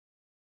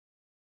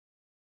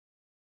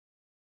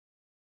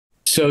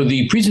So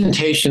the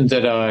presentation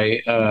that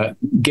I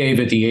gave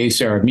at the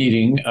AACR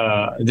meeting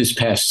this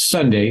past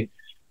Sunday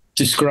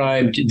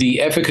described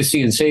the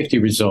efficacy and safety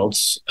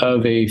results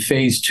of a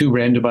Phase II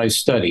randomized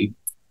study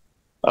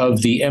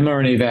of the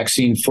mRNA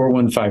vaccine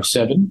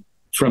 4157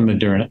 from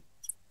Moderna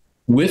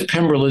with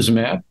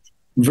pembrolizumab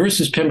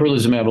versus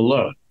pembrolizumab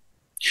alone.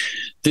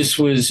 This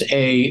was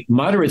a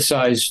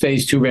moderate-sized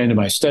Phase II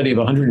randomized study of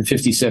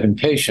 157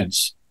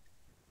 patients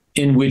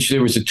in which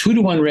there was a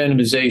 2-to-1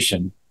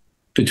 randomization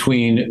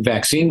between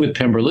vaccine with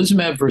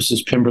pembrolizumab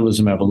versus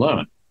pembrolizumab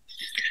alone.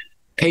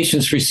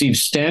 Patients received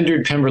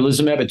standard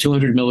pembrolizumab at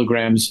 200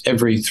 milligrams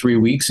every 3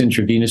 weeks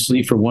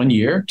intravenously for 1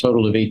 year,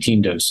 total of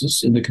 18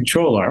 doses in the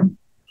control arm,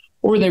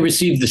 or they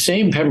received the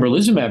same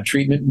pembrolizumab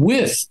treatment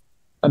with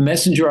a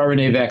messenger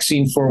RNA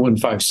vaccine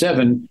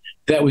 4157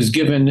 that was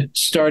given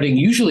starting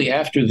usually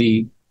after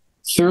the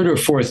third or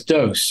fourth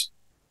dose,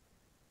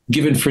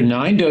 given for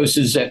 9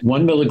 doses at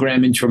 1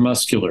 milligram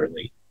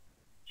intramuscularly.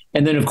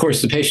 And then, of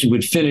course, the patient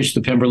would finish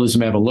the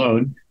pembrolizumab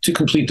alone to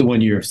complete the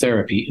 1 year of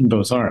therapy in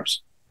both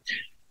arms.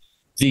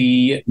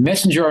 The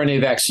messenger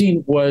RNA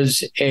vaccine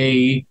was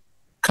a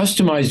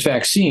customized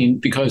vaccine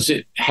because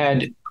it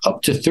had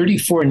up to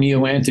 34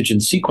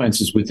 neoantigen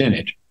sequences within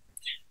it.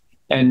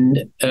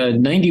 And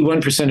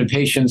 91% of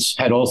patients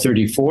had all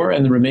 34,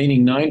 and the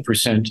remaining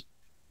 9%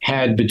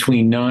 had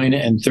between 9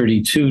 and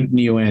 32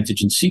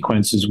 neoantigen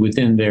sequences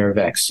within their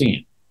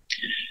vaccine.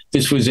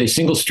 This was a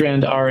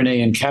single-strand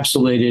RNA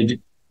encapsulated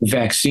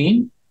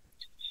vaccine.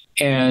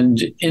 And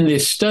in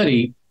this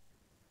study,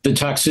 the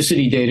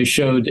toxicity data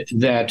showed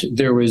that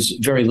there was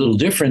very little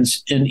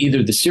difference in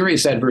either the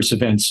serious adverse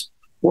events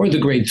or the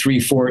grade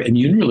 3-4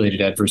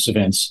 immune-related adverse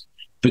events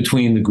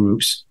between the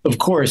groups. Of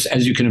course,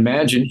 as you can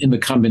imagine, in the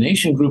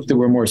combination group, there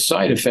were more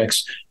side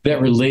effects that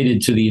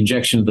related to the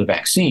injection of the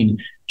vaccine,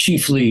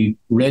 chiefly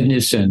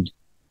redness and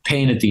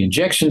pain at the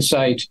injection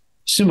site,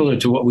 similar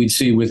to what we'd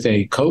see with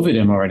a COVID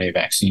mRNA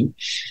vaccine,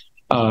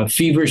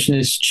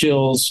 feverishness,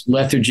 chills,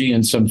 lethargy,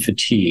 and some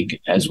fatigue,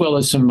 as well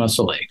as some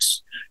muscle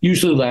aches,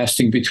 usually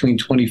lasting between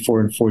 24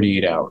 and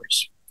 48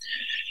 hours.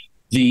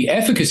 The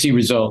efficacy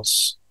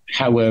results,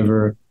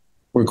 however,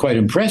 were quite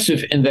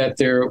impressive in that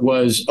there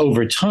was,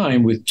 over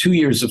time, with 2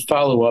 years of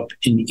follow-up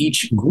in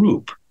each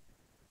group,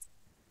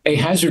 a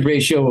hazard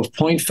ratio of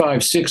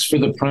 0.56 for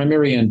the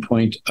primary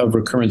endpoint of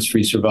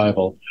recurrence-free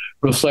survival,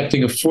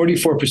 reflecting a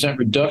 44%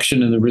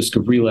 reduction in the risk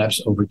of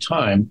relapse over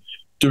time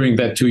during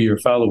that 2-year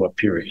follow-up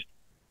period.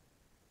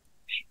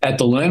 At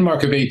the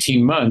landmark of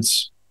 18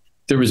 months,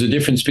 there was a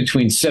difference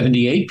between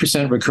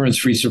 78%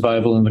 recurrence-free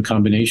survival in the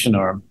combination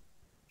arm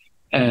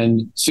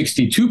and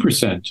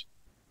 62%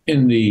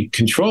 in the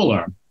control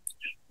arm,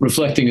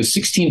 reflecting a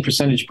 16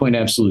 percentage point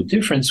absolute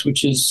difference,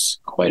 which is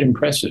quite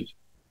impressive.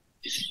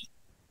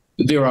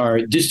 There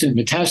are distant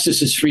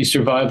metastasis-free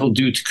survival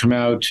due to come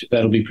out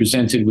that'll be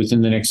presented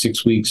within the next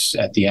 6 weeks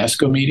at the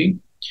ASCO meeting.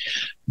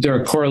 There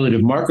are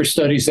correlative marker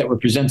studies that were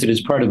presented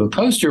as part of a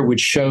poster,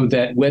 which show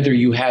that whether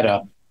you had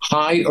a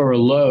high or a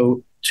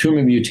low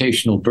tumor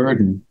mutational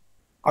burden,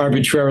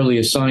 arbitrarily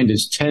assigned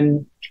as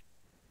 10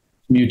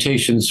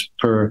 mutations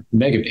per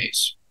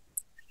megabase,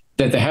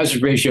 that the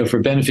hazard ratio for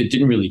benefit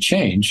didn't really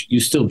change. You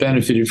still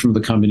benefited from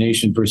the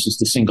combination versus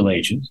the single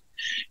agent.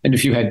 And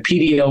if you had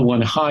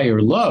PD-L1 high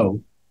or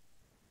low,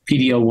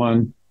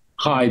 PD-L1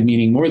 high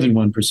meaning more than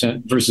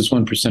 1% versus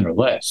 1% or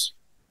less,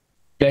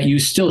 that you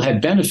still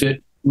had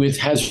benefit with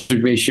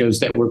hazard ratios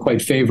that were quite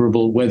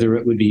favorable, whether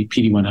it would be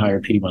PD-1 high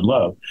or PD-1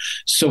 low.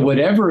 So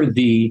whatever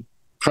the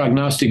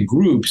prognostic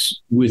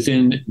groups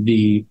within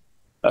the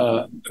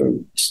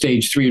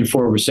stage 3 and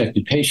 4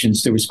 resected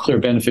patients, there was clear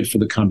benefit for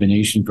the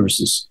combination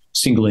versus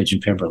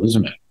single-agent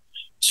pembrolizumab.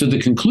 So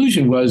the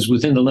conclusion was,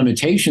 within the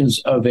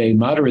limitations of a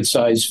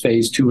moderate-sized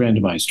Phase II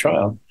randomized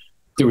trial,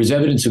 there was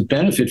evidence of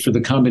benefit for the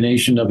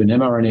combination of an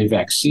mRNA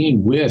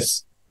vaccine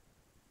with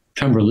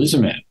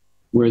pembrolizumab,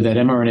 where that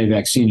mRNA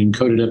vaccine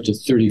encoded up to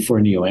 34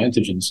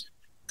 neoantigens,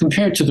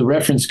 compared to the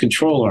reference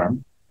control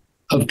arm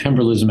of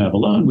pembrolizumab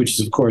alone, which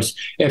is, of course,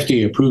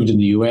 FDA approved in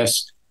the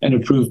US and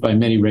approved by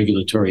many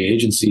regulatory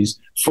agencies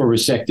for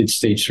resected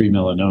stage 3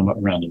 melanoma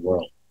around the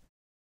world.